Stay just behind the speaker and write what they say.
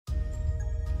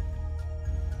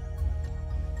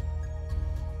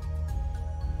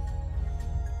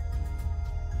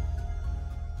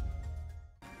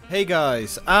Hey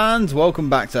guys, and welcome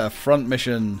back to Front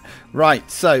Mission.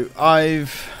 Right, so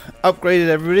I've upgraded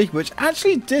everybody, which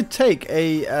actually did take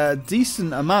a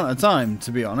decent amount of time,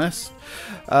 to be honest.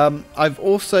 I've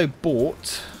also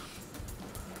bought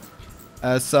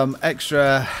some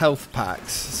extra health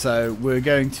packs, so we're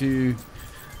going to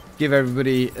give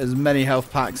everybody as many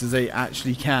health packs as they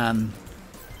actually can,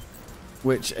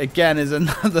 which again is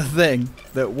another thing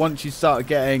that once you start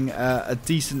getting a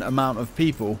decent amount of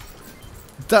people,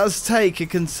 does take a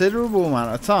considerable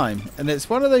amount of time, and it's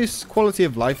one of those quality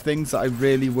of life things that I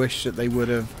really wish that they would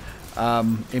have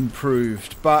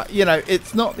improved. But you know,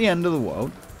 it's not the end of the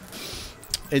world.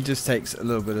 It just takes a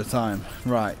little bit of time.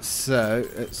 Right, so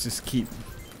let's just keep.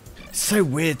 It's so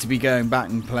weird to be going back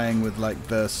and playing with like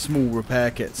the small repair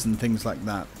kits and things like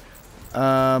that.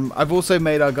 I've also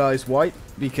made our guys white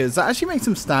because that actually makes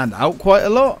them stand out quite a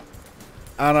lot,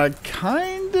 and I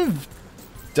kind of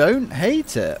don't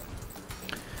hate it.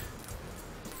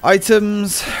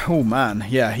 Items, oh man,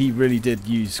 yeah, he really did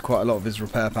use quite a lot of his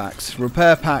repair packs.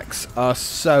 Repair packs are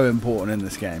so important in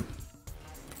this game.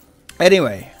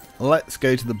 Anyway, let's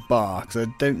go to the bar, because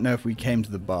I don't know if we came to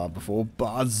the bar before.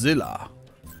 Barzilla.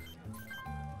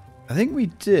 I think we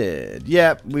did.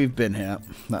 Yep, we've been here.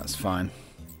 That's fine.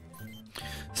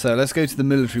 So let's go to the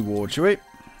military ward, shall we?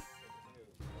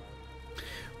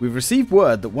 We've received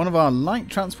word that one of our light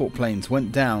transport planes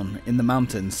went down in the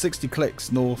mountains, 60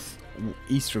 clicks north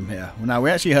east from here. Now, we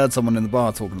actually heard someone in the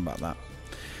bar talking about that.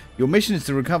 Your mission is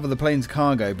to recover the plane's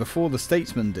cargo before the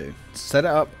statesmen do. Set it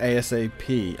up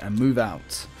ASAP and move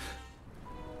out.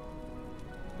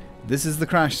 This is the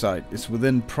crash site. It's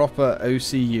within proper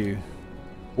OCU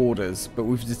orders, but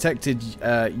we've detected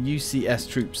UCS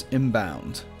troops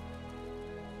inbound.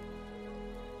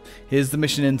 Here's the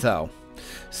mission intel.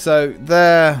 So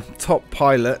their top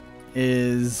pilot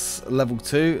is level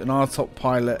 2 and our top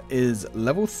pilot is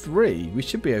level 3. We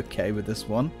should be okay with this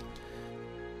one.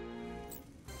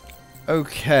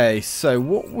 Okay, so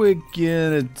what we're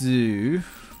gonna do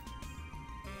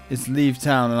is leave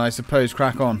town and I suppose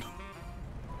crack on.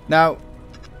 Now,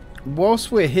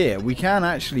 whilst we're here, we can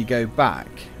actually go back,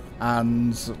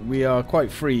 and we are quite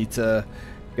free to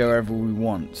go wherever we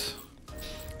want.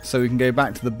 So we can go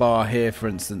back to the bar here, for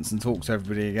instance, and talk to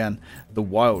everybody again. The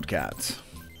Wildcat.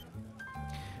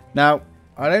 Now,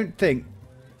 I don't think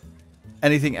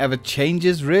anything ever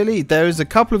changes, really. There is a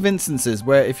couple of instances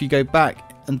where if you go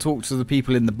back and talk to the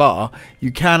people in the bar,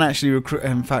 you can actually recruit.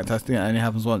 In fact, I think that only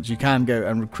happens once. You can go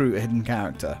and recruit a hidden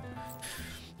character.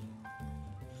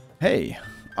 Hey,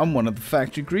 I'm one of the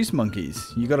factory grease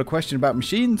monkeys. You got a question about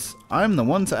machines? I'm the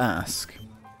one to ask.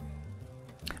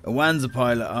 A Wanzer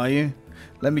pilot, are you?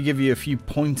 Let me give you a few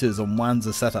pointers on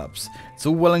Wanzer setups. It's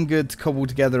all well and good to cobble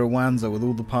together a Wanzer with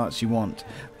all the parts you want,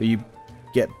 but you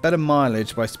get better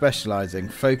mileage by specializing.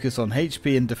 Focus on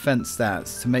HP and defense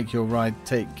stats to make your ride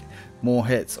take more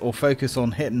hits, or focus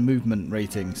on hit and movement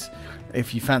ratings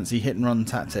if you fancy hit and run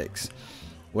tactics.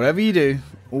 Whatever you do,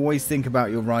 always think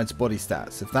about your ride's body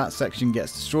stats. If that section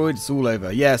gets destroyed, it's all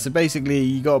over. Yeah, so basically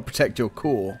you got to protect your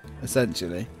core,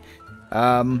 essentially.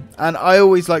 And I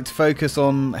always like to focus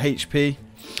on HP.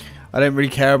 I don't really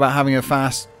care about having a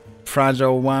fast,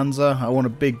 fragile Wanzer. I want a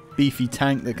big, beefy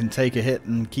tank that can take a hit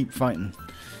and keep fighting.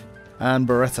 And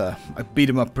Beretta. I beat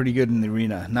him up pretty good in the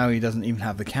arena. Now he doesn't even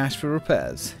have the cash for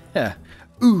repairs. Yeah.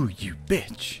 Ooh, you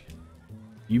bitch.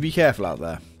 You be careful out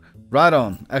there. Right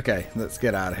on. Okay, let's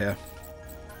get out of here.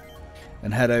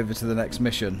 And head over to the next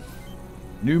mission.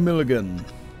 New Milligan.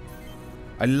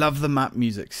 I love the map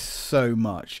music so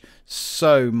much.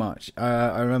 So much.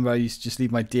 I remember I used to just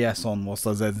leave my DS on whilst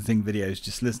I was editing videos,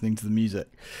 just listening to the music.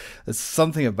 There's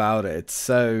something about it. It's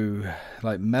so,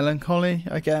 like, melancholy,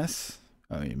 I guess.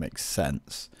 I mean, it makes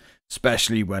sense.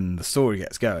 Especially when the story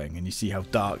gets going and you see how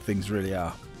dark things really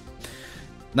are.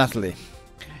 Natalie.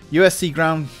 USC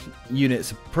ground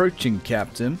units approaching,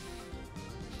 Captain.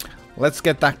 Let's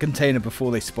get that container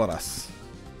before they spot us.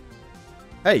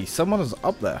 Hey, someone is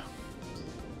up there.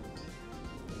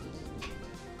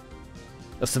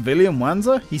 A civilian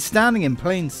Wanzer? He's standing in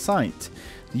plain sight.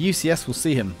 The UCS will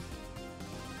see him.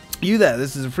 You there,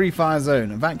 this is a free fire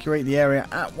zone. Evacuate the area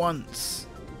at once.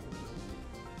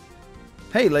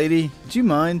 Hey lady, do you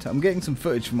mind? I'm getting some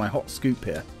footage for my hot scoop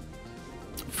here.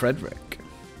 Frederick.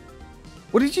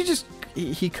 What did you just...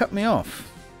 He cut me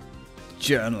off.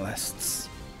 Journalists.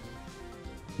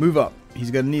 Move up. He's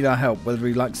going to need our help whether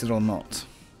he likes it or not.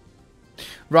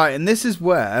 Right, and this is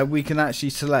where we can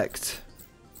actually select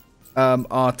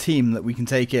our team that we can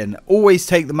take in. Always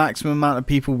take the maximum amount of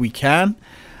people we can.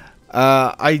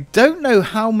 I don't know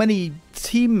how many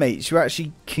teammates you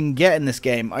actually can get in this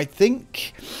game. I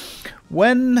think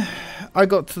When I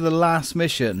got to the last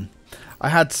mission, I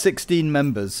had 16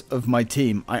 members of my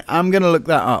team. I am going to look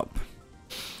that up.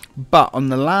 But on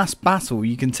the last battle,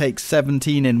 you can take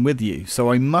 17 in with you.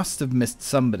 So I must have missed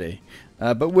somebody.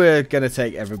 But we're going to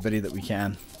take everybody that we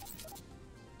can.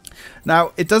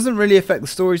 Now, it doesn't really affect the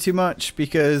story too much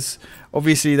because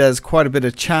obviously there's quite a bit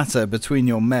of chatter between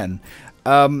your men.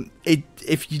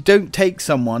 If you don't take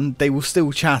someone, they will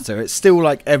still chatter. It's still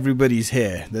like everybody's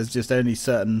here. There's just only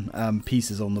certain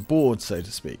pieces on the board, so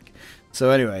to speak. So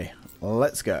anyway,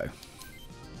 let's go.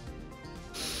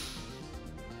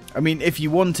 I mean, if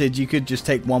you wanted, you could just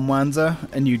take one Wanzer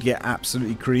and you'd get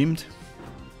absolutely creamed.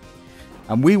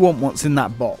 And we want what's in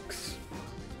that box.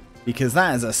 Because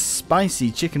that is a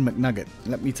spicy chicken McNugget,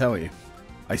 let me tell you.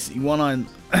 I see one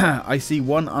I see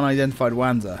one unidentified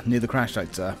Wanzer near the crash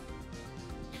site, sir.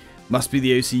 Must be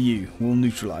the OCU. We'll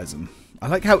neutralize them. I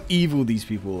like how evil these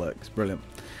people look. It's brilliant.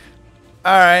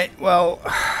 Alright, well,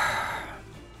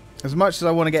 as much as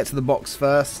I want to get to the box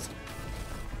first,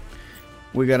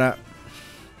 we're gonna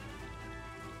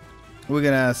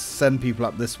send people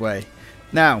up this way.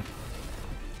 Now,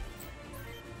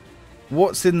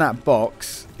 what's in that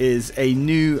box is a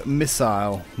new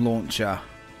missile launcher,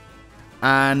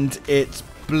 and it's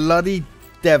bloody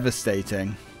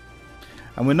devastating.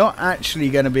 And we're not actually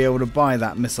going to be able to buy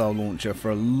that missile launcher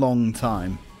for a long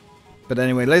time. But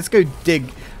anyway, let's go dig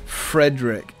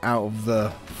Frederick out of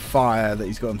the fire that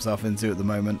he's got himself into at the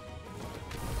moment.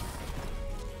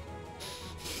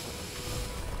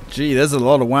 Gee, there's a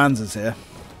lot of Wanzers here.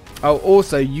 Oh,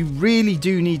 also, you really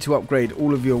do need to upgrade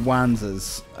all of your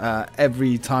Wanzers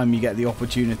every time you get the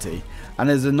opportunity. And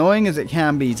as annoying as it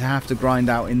can be to have to grind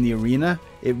out in the arena,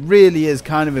 it really is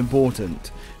kind of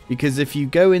important. Because if you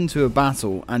go into a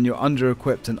battle and you're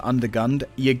under-equipped and under-gunned,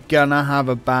 you're gonna have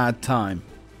a bad time.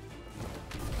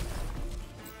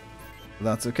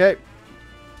 That's okay.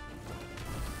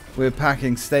 We're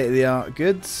packing state-of-the-art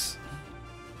goods.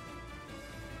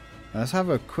 Let's have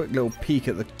a quick little peek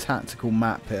at the tactical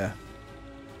map here.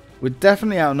 We're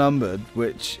definitely outnumbered,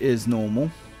 which is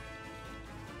normal.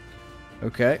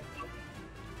 Okay.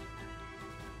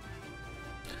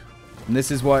 And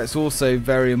this is why it's also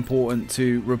very important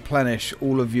to replenish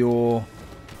all of your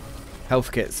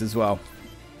health kits as well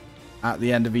at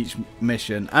the end of each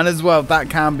mission. And as well, that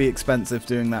can be expensive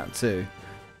doing that too.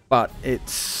 But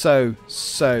it's so,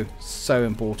 so, so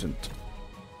important.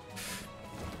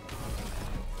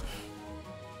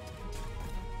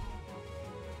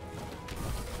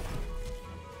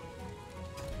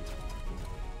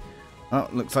 Oh,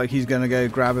 looks like he's going to go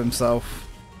grab himself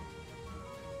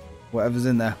whatever's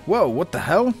in there. Whoa, what the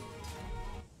hell?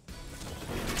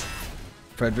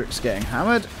 Frederick's getting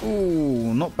hammered.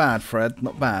 Ooh, not bad, Fred.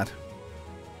 Not bad.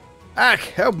 Ack,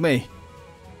 help me.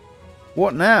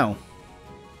 What now?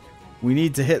 We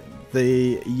need to hit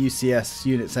the UCS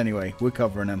units anyway. We're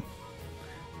covering them.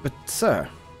 But, sir,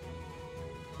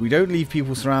 we don't leave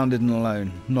people surrounded and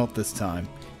alone. Not this time.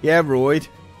 Yeah, Royd.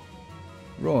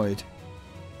 Royd.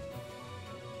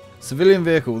 Civilian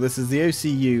vehicle. This is the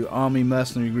OCU Army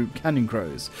Mercenary Group Canyon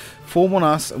Crows. Form on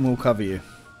us and we'll cover you.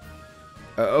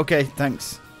 Okay,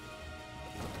 thanks.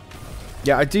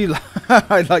 Yeah, I do.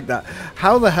 I like that.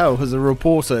 How the hell has a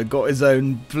reporter got his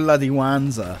own bloody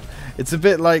Wanzer? It's a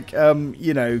bit like,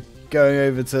 you know, going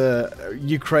over to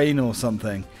Ukraine or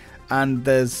something, and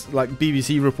there's like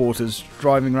BBC reporters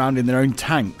driving around in their own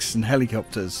tanks and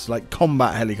helicopters, like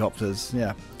combat helicopters.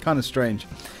 Yeah, kind of strange.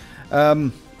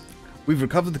 We've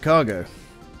recovered the cargo.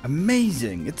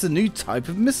 Amazing. It's a new type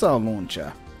of missile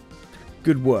launcher.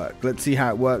 Good work. Let's see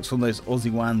how it works on those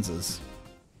Aussie Wanzers.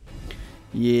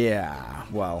 Yeah,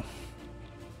 well,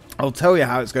 I'll tell you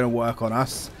how it's going to work on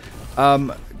us.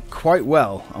 Quite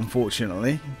well,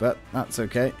 unfortunately, but that's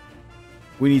okay.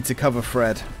 We need to cover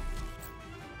Fred.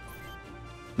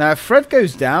 Now, if Fred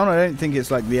goes down, I don't think it's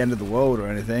like the end of the world or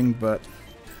anything, but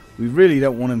we really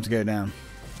don't want him to go down.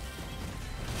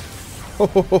 Ho,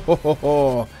 ho, ho, ho, ho,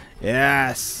 ho.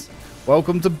 Yes!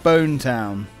 Welcome to Bone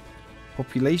Town.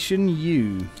 Population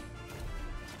U.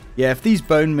 Yeah, if these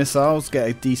bone missiles get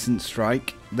a decent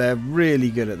strike, they're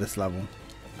really good at this level.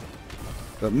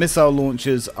 But missile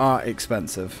launchers are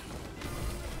expensive.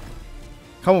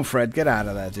 Come on, Fred, get out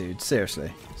of there, dude.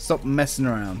 Seriously. Stop messing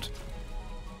around.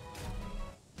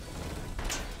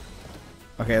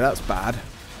 Okay, that's bad.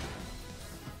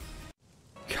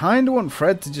 Kinda want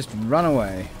Fred to just run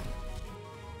away.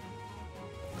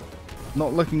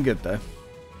 Not looking good, though.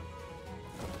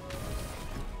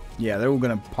 Yeah, they're all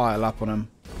going to pile up on him.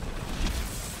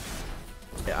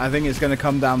 Yeah, I think it's going to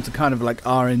come down to kind of like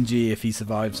RNG if he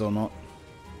survives or not.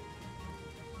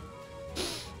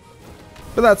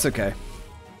 But that's okay.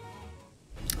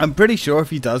 I'm pretty sure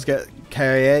if he does get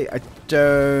KIA, I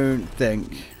don't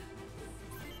think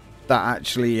that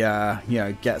actually, you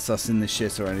know, gets us in the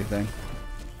shit or anything.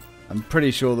 I'm pretty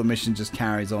sure the mission just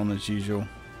carries on as usual.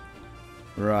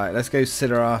 Right, let's go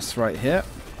sit our ass right here.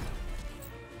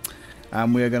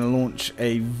 And we are going to launch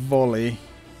a volley.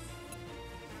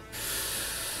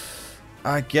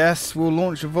 I guess we'll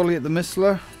launch a volley at the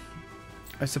Missler,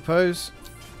 I suppose.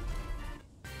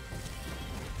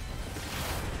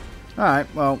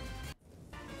 Alright, well,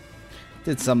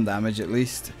 did some damage at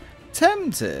least.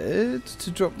 Tempted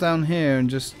to drop down here and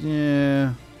just,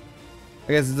 yeah,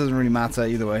 I guess it doesn't really matter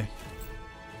either way.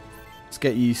 Let's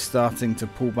get you starting to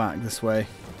pull back this way.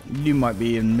 You might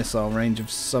be in missile range of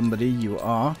somebody. You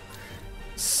are.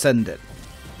 Send it.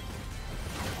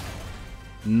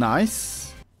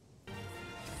 Nice.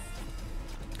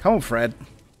 Come on, Fred.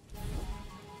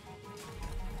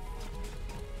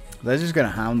 They're just going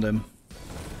to hound him.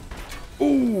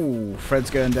 Ooh,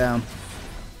 Fred's going down.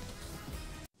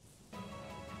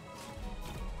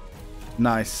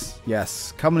 Nice.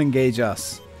 Yes. Come and engage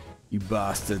us, you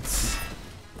bastards.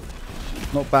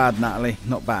 Not bad, Natalie.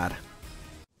 Not bad.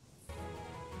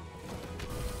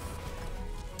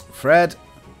 Fred.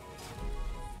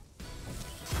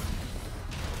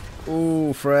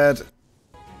 Ooh, Fred.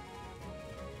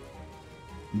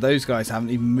 Those guys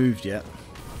haven't even moved yet.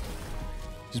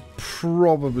 Which is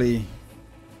probably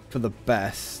for the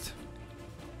best.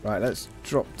 Right, let's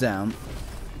drop down.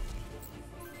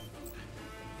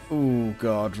 Oh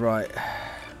God, right.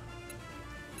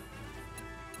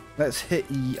 Let's hit.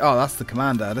 Oh, that's the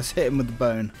commander. Let's hit him with the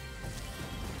bone.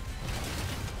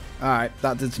 Alright,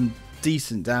 that did some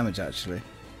decent damage actually.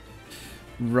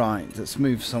 Right, let's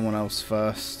move someone else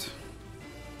first.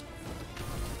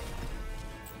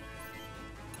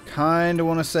 Kinda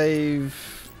want to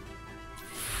save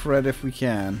Fred if we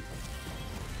can.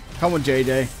 Come on,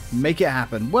 JJ. Make it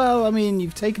happen. Well, I mean,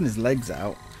 you've taken his legs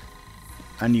out.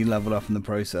 And you level up in the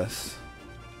process.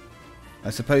 I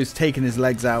suppose taking his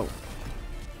legs out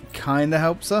kinda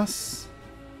helps us.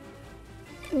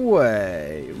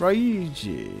 Wait,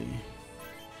 Ryuji.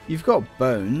 You've got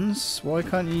bones. Why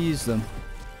can't you use them?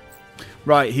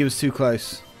 Right, he was too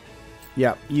close.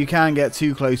 Yeah, you can get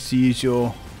too close to use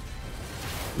your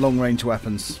long range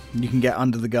weapons. You can get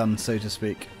under the gun, so to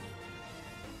speak.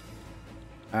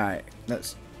 Alright,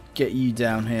 let's get you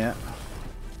down here.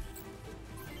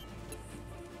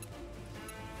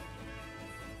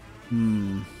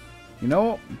 You know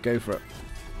what? Go for it.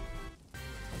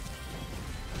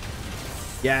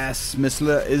 Yes,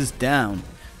 Missler is down.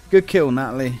 Good kill,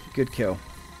 Natalie. Good kill.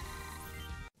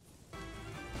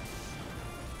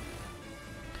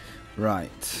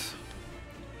 Right.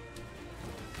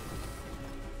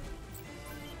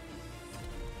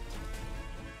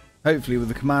 Hopefully with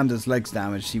the commander's legs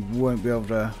damaged, he won't be able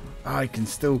to... Oh, I can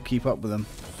still keep up with him.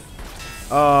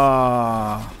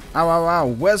 Ah. Oh. Ow, ow, ow.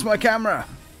 Where's my camera?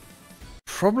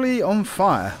 Probably on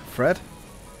fire, Fred.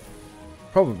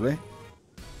 Probably.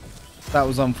 That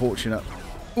was unfortunate.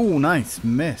 Ooh, nice.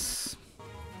 Miss.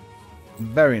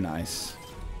 Very nice.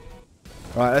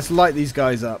 Right, let's light these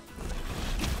guys up.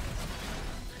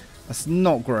 That's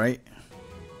not great.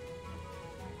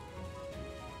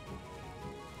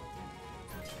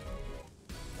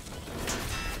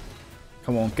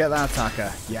 Come on, get that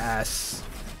attacker. Yes.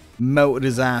 Melted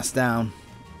his ass down.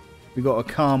 We got a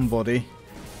calm body.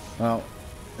 Well,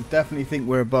 I definitely think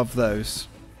we're above those.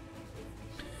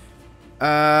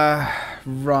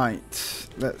 Right.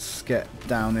 Let's get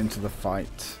down into the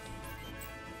fight.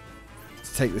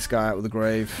 Let's take this guy out with the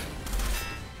grave.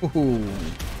 Ooh.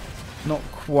 Not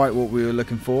quite what we were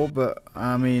looking for, but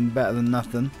I mean, better than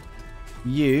nothing.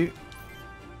 You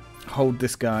hold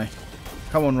this guy.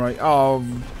 Come on, right. Oh,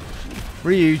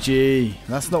 Ryuji.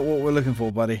 That's not what we're looking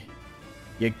for, buddy.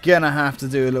 You're gonna have to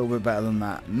do a little bit better than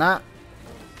that. Nat.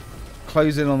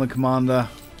 Close in on the commander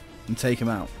and take him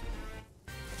out.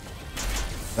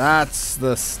 That's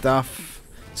the stuff.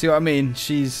 See what I mean?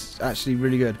 She's actually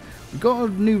really good. We've got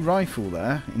a new rifle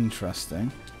there.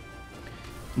 Interesting.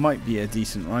 Might be a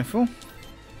decent rifle.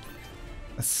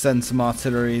 Let's send some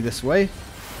artillery this way.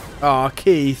 Ah,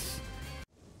 Keith.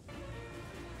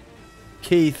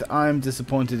 Keith, I'm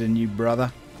disappointed in you,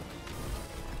 brother.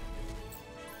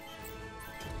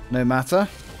 No matter.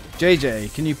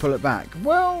 JJ, can you pull it back?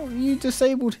 Well, you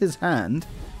disabled his hand.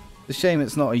 It's a shame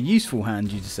it's not a useful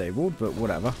hand you disabled, but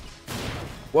whatever.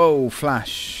 Whoa,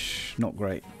 flash. Not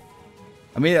great.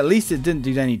 I mean, at least it didn't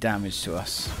do any damage to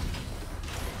us.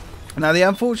 Now, the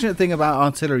unfortunate thing about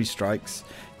artillery strikes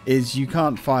is you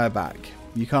can't fire back.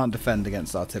 You can't defend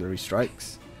against artillery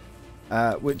strikes.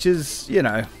 Which is, you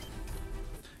know,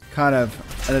 kind of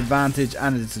an advantage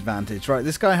and a disadvantage. Right,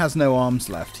 this guy has no arms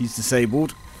left. He's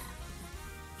disabled.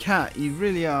 Cat, you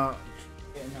really are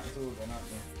getting that door then, aren't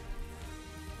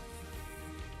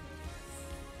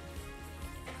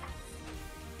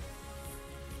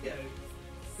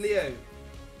you? Leo,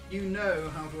 you know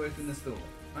how to open this door,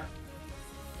 right?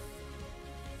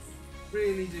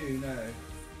 Really do know.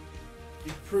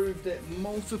 You've proved it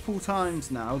multiple times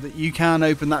now that you can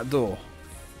open that door.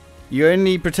 You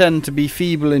only pretend to be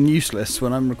feeble and useless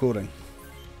when I'm recording.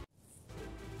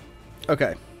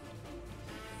 Okay.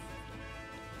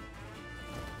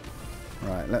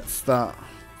 Right, let's start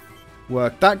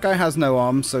work. That guy has no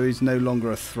arms, so he's no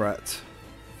longer a threat.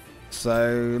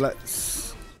 So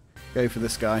let's go for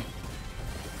this guy.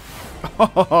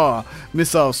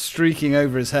 Missile streaking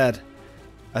over his head.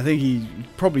 I think he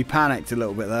probably panicked a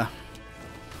little bit there.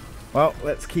 Well,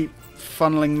 let's keep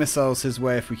funneling missiles his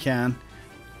way if we can.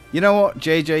 You know what,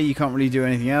 JJ, you can't really do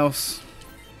anything else.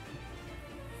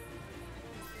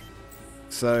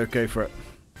 So, go for it.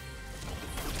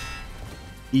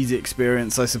 Easy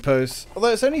experience, I suppose.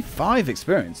 Although it's only 5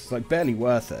 experience. It's like barely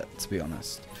worth it, to be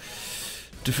honest.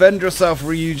 Defend yourself,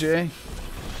 Ryuji.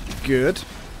 Good.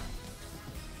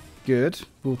 Good.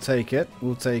 We'll take it.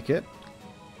 We'll take it.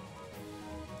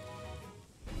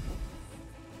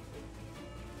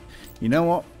 You know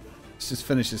what? Let's just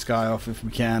finish this guy off if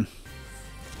we can.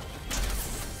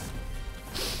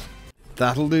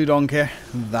 That'll do, Donkey.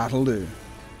 That'll do.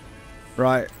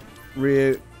 Right.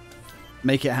 Ryu.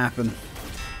 Make it happen.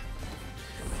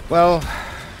 Well,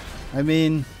 I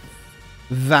mean,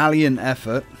 valiant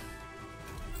effort.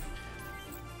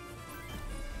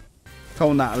 Come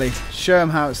on, Natalie. Show him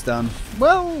how it's done.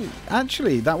 Well,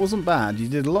 actually, that wasn't bad. You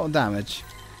did a lot of damage.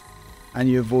 And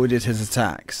you avoided his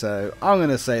attack. So, I'm going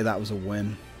to say that was a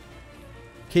win.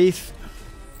 Keith.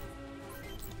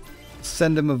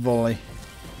 Send him a volley.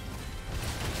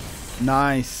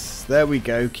 Nice. There we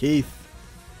go, Keith.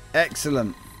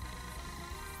 Excellent.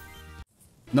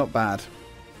 Not bad.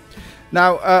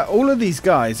 Now, all of these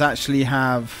guys actually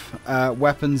have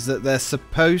weapons that they're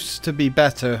supposed to be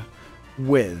better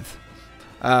with.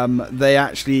 They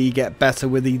actually get better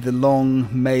with either long,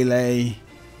 melee,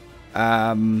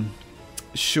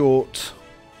 short,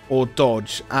 or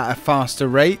dodge at a faster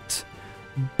rate.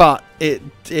 But it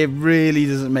really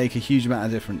doesn't make a huge amount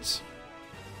of difference.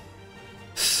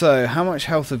 So, how much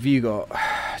health have you got?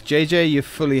 JJ, you're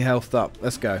fully healthed up.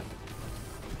 Let's go.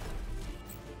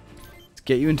 Let's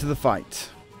get you into the fight.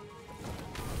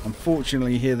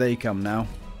 Unfortunately, here they come now.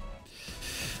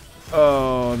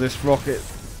 Oh, this rocket.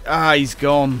 Ah, he's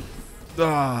gone.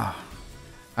 Ah.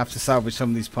 I have to salvage some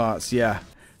of these parts. Yeah.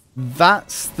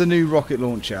 That's the new rocket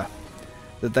launcher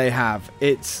that they have.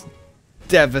 It's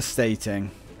devastating.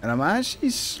 And I'm actually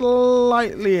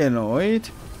slightly annoyed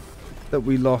that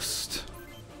we lost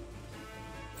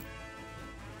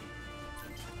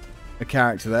a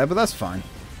character there, but that's fine.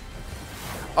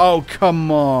 Oh,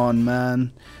 come on,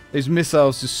 man. Those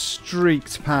missiles just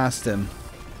streaked past him.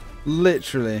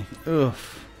 Literally.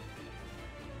 Oof.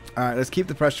 Alright, let's keep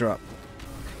the pressure up.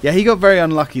 Yeah, he got very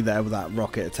unlucky there with that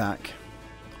rocket attack.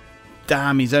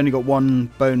 Damn, he's only got 1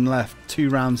 bone left. 2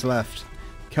 rounds left.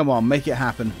 Come on, make it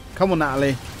happen. Come on,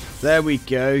 Natalie. There we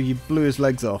go. You blew his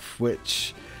legs off,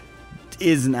 which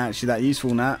isn't actually that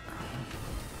useful, Nat.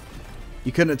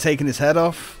 You couldn't have taken his head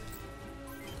off?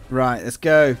 Right, let's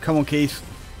go. Come on, Keith.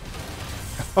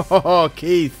 Oh,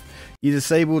 Keith. You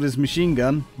disabled his machine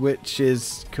gun, which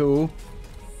is cool.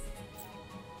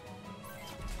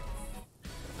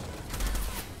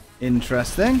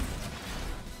 Interesting.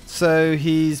 So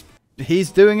he's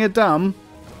doing a dumb.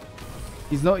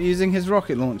 He's not using his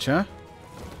rocket launcher.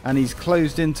 And he's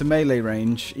closed into melee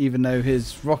range, even though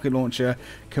his rocket launcher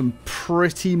can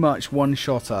pretty much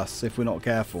one-shot us if we're not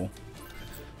careful.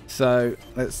 So,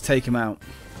 let's take him out.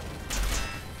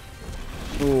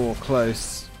 Oh,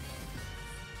 close.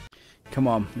 Come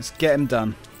on, let's get him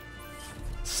done.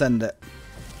 Send it.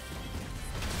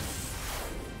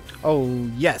 Oh,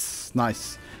 yes.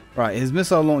 Nice. Right, his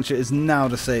missile launcher is now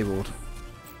disabled.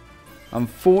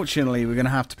 Unfortunately, we're going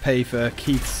to have to pay for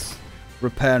Keith's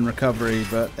repair and recovery,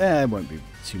 but it won't be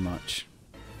too much.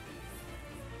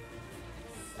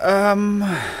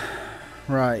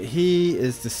 Right, he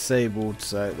is disabled,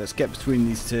 so let's get between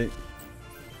these two.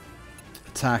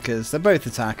 Attackers. They're both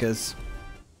attackers.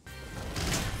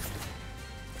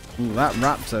 Ooh, that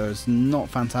Raptor is not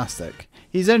fantastic.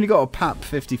 He's only got a PAP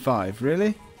 55,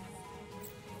 really?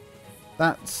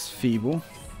 That's feeble.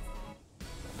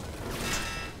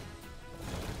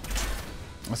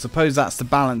 I suppose that's to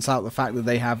balance out the fact that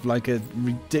they have like a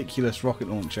ridiculous rocket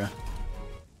launcher.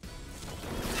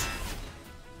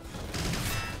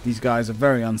 these guys are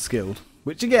very unskilled,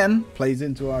 which again plays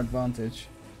into our advantage.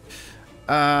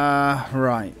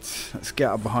 Right, let's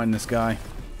get up behind this guy.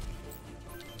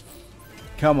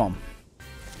 Come on.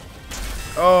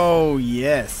 Oh,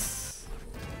 yes.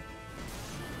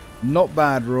 Not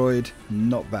bad, Royd.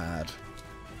 Not bad.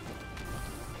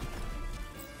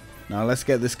 Now let's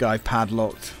get this guy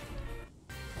padlocked.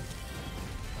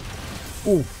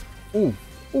 Ooh, ooh,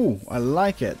 ooh, I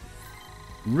like it.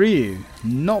 Ryu,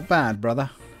 not bad, brother.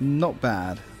 Not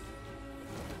bad.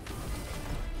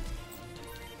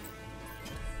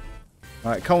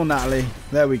 Alright, come on, Natalie.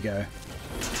 There we go.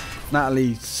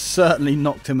 Natalie certainly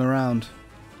knocked him around.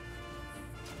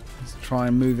 Let's try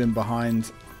and move him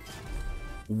behind.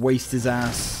 Waste his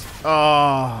ass.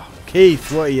 Oh,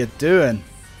 Keith, what are you doing?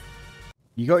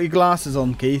 You got your glasses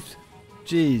on, Keith.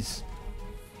 Jeez.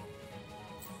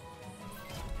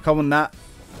 Come on, Nat.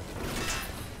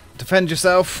 Defend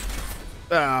yourself.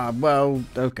 Ah, well,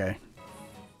 okay.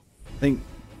 I think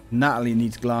Natalie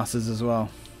needs glasses as well.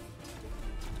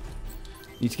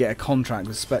 Need to get a contract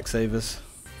with Specsavers.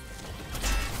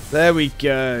 There we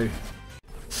go.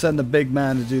 Send the big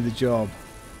man to do the job.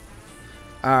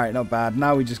 Alright, not bad.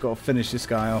 Now we just got to finish this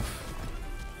guy off.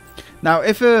 Now,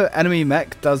 if an enemy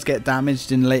mech does get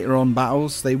damaged in later on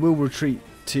battles, they will retreat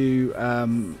to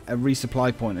a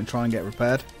resupply point and try and get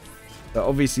repaired. But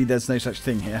obviously there's no such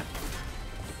thing here.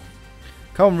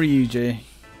 Come on, Ryuji.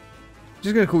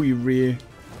 Just going to call you Ryu.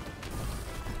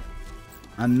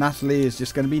 And Natalie is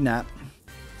just going to be Nat.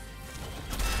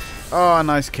 Oh,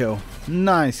 nice kill.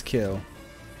 Nice kill.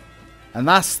 And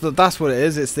that's what it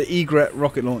is. It's the Egret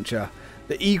rocket launcher.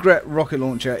 The Egret rocket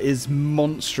launcher is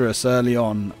monstrous early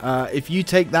on. If you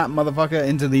take that motherfucker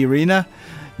into the arena,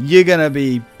 you're going to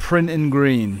be printing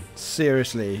green.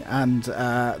 Seriously. And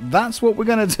that's what we're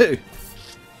going to do.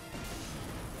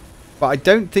 But I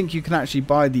don't think you can actually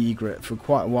buy the Egret for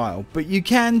quite a while. But you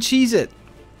can cheese it.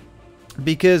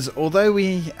 Because although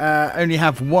we only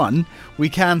have one, we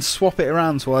can swap it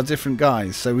around to our different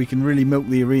guys. So we can really milk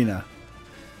the arena.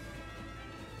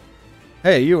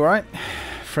 Hey, are you alright?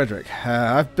 Frederick,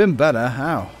 I've been better.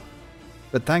 Ow.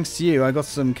 But thanks to you, I got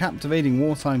some captivating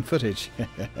wartime footage.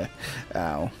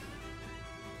 Ow.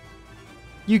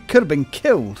 You could have been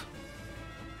killed.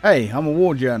 Hey, I'm a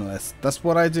war journalist. That's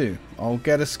what I do. I'll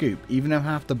get a scoop, even if I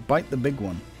have to bite the big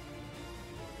one.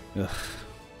 Ugh.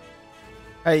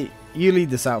 Hey, you lead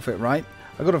this outfit, right?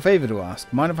 I got a favor to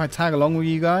ask. Mind if I tag along with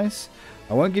you guys?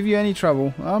 I won't give you any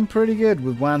trouble. I'm pretty good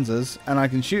with Wanzers, and I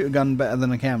can shoot a gun better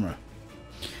than a camera.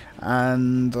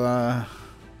 And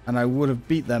I would have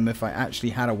beat them if I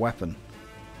actually had a weapon.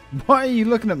 Why are you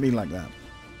looking at me like that?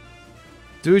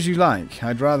 Do as you like.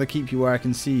 I'd rather keep you where I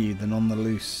can see you than on the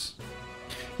loose.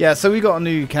 Yeah, so we got a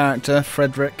new character,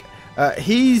 Frederick.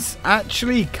 He's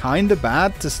actually kind of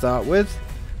bad to start with.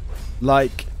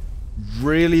 Like,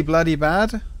 really bloody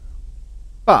bad.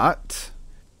 But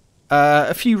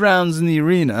a few rounds in the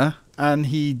arena and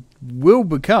he will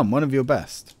become one of your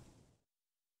best.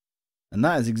 And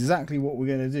that is exactly what we're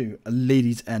going to do,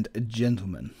 ladies and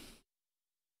gentlemen.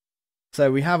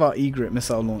 So we have our Egret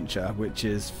missile launcher, which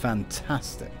is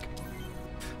fantastic.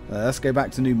 Let's go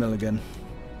back to New Milligan.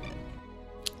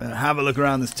 Have a look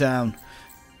around this town.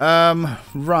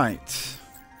 Right.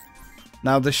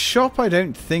 Now the shop I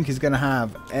don't think is going to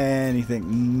have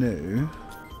anything new.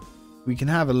 We can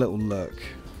have a little look.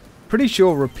 Pretty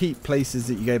sure repeat places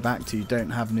that you go back to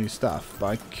don't have new stuff, but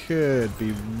I could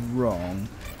be wrong.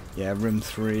 Yeah, room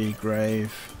 3,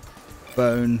 grave,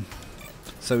 bone.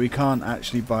 So we can't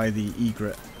actually buy the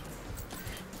Egret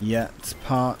yet.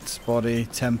 Parts, body,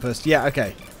 tempest. Yeah,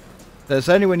 okay. So it's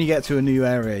only when you get to a new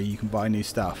area you can buy new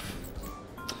stuff.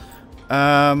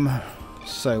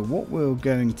 So what we're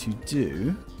going to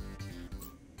do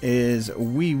is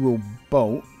we will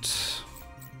bolt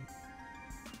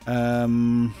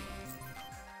the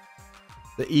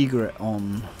Egret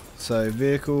on. So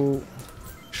vehicle,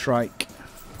 Shrike.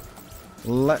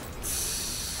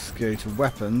 Let's go to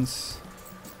weapons.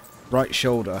 Right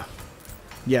shoulder.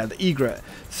 Yeah, the Egret.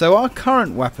 So our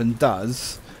current weapon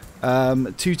does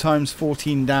 2 times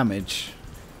 14 damage.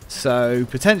 So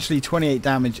potentially 28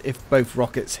 damage if both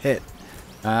rockets hit.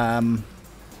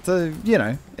 So, you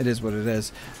know, it is what it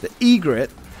is. The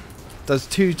Egret does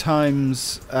 2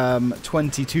 times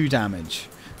 22 damage.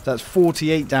 So that's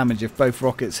 48 damage if both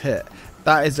rockets hit.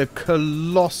 That is a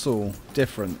colossal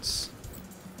difference.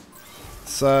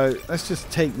 So let's just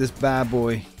take this bad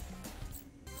boy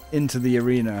into the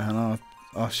arena and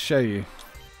I'll show you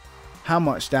how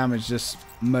much damage this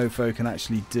mofo can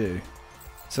actually do.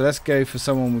 So let's go for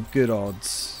someone with good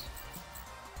odds.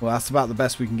 Well, that's about the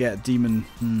best we can get. Demon.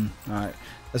 Alright.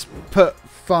 Let's put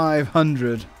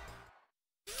 500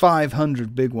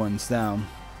 big ones down.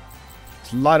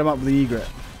 Let's light them up with the egret.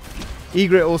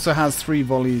 Egret also has 3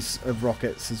 volleys of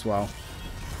rockets as well.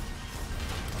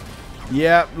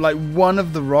 Yeah, like one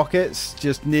of the rockets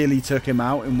just nearly took him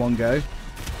out in one go.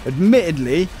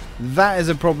 Admittedly, that is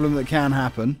a problem that can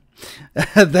happen.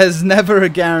 There's never a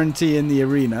guarantee in the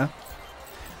arena.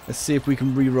 Let's see if we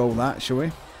can re-roll that, shall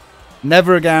we?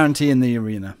 Never a guarantee in the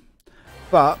arena.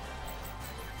 But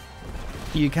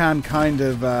you can kind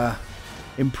of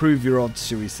improve your odds,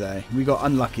 shall we say. We got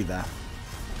unlucky there.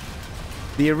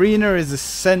 The arena is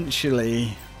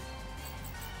essentially,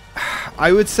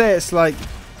 I would say it's like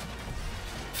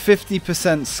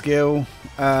 50% skill,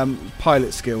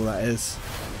 pilot skill that is.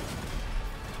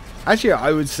 Actually,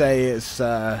 I would say it's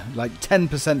like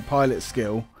 10% pilot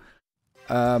skill,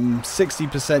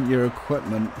 60% your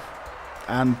equipment,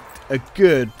 and a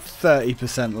good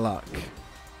 30% luck.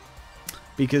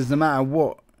 Because no matter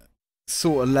what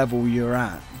sort of level you're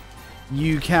at,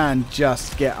 you can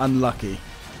just get unlucky.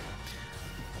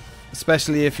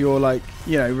 Especially if you're like,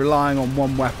 you know, relying on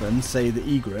one weapon, say the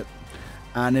egret,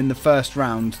 and in the first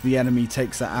round the enemy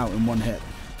takes that out in one hit.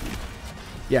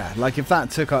 Yeah, like if that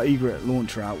took our egret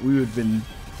launcher out, we would have been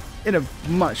in a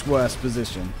much worse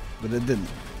position, but it didn't.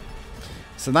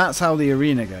 So that's how the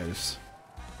arena goes.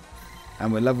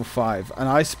 And we're level 5, and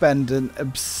I spend an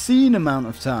obscene amount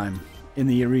of time in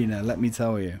the arena, let me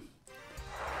tell you.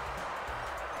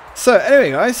 So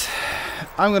anyway guys,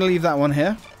 I'm going to leave that one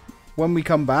here. When we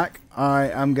come back, I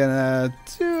am going to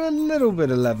do a little bit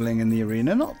of leveling in the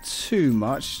arena. Not too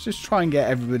much. Just try and get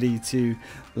everybody to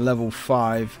level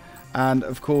 5. And,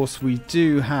 of course, we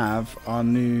do have our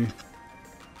new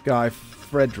guy,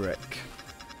 Frederick.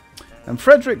 And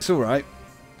Frederick's alright.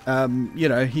 You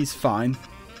know, he's fine.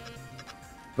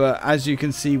 But as you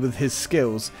can see with his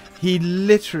skills, he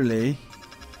literally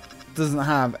doesn't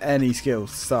have any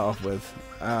skills to start off with.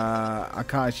 I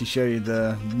can't actually show you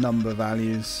the number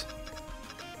values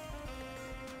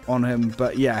on him,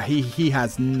 but yeah, he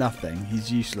has nothing.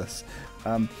 He's useless.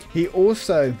 He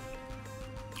also,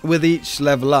 with each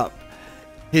level up,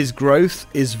 his growth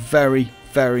is very,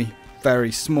 very,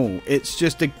 very small. It's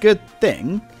just a good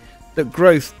thing that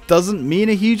growth doesn't mean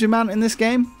a huge amount in this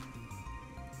game.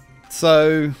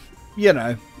 So, you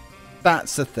know,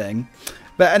 that's the thing.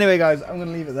 But anyway, guys, I'm going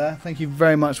to leave it there. Thank you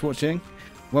very much for watching.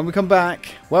 When we come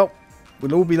back, well,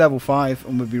 we'll all be level 5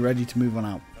 and we'll be ready to move on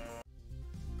out.